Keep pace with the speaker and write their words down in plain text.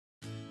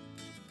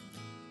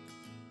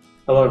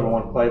Hello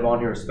everyone, Clay Vaughn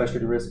here,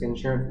 Specialty Risk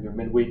Insurance with your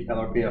midweek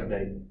LRP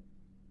update.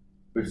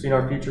 We've seen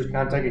our futures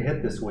kind of take a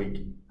hit this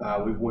week.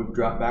 We've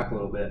dropped back a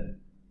little bit.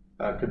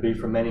 Could be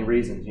for many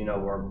reasons. You know,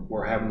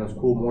 we're having those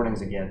cool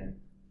mornings again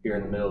here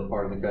in the middle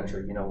part of the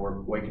country. You know, we're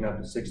waking up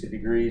at 60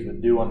 degrees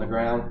with dew on the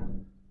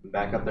ground, and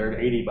back up there at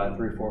 80 by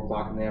 3 or 4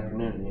 o'clock in the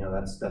afternoon. You know,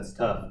 that's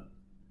tough.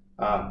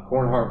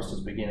 Corn harvest is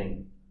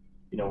beginning.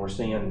 You know, we're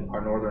seeing our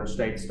northern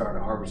states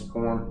starting to harvest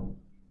corn.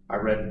 I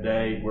read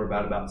today we're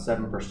about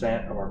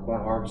 7% of our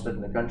corn harvested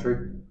in the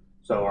country,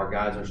 so our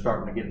guys are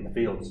starting to get in the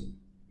fields.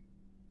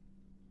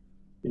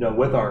 You know,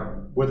 with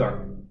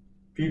our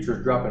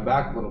futures dropping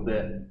back a little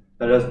bit,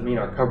 that doesn't mean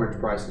our coverage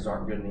prices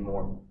aren't good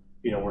anymore.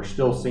 You know, we're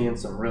still seeing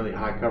some really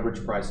high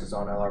coverage prices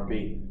on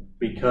LRP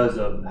because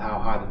of how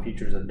high the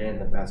futures have been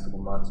the past couple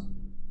months.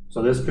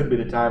 So this could be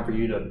the time for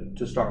you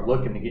to start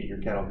looking to get your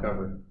cattle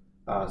covered.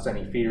 So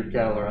any feeder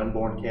cattle or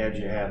unborn calves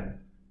you have,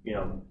 you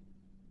know,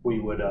 we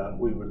would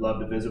love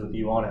to visit with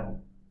you on it.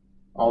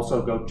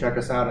 Also, go check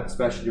us out at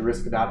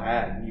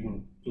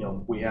specialtyrisk.ag.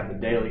 We have the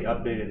daily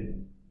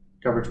updated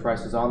coverage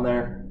prices on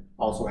there.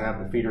 Also have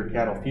the feeder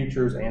cattle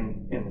futures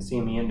and the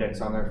CME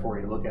index on there for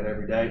you to look at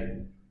every day.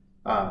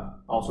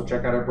 Also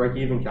check out our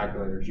break-even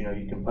calculators. You know,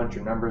 you can punch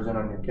your numbers in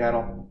on your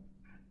cattle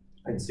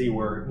and see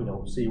where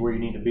you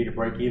need to be to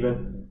break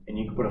even, and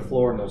you can put a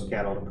floor in those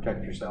cattle to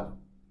protect yourself.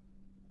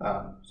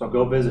 So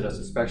go visit us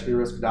at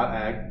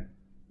specialtyrisk.ag.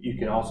 You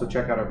can also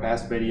check out our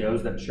past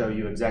videos that show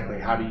you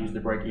exactly how to use the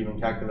break-even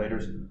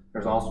calculators.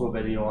 There's also a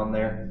video on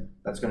there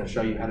that's going to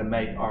show you how to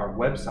make our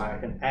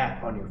website an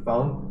app on your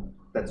phone.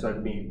 That's going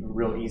to be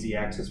real easy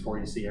access for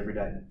you to see every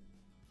day.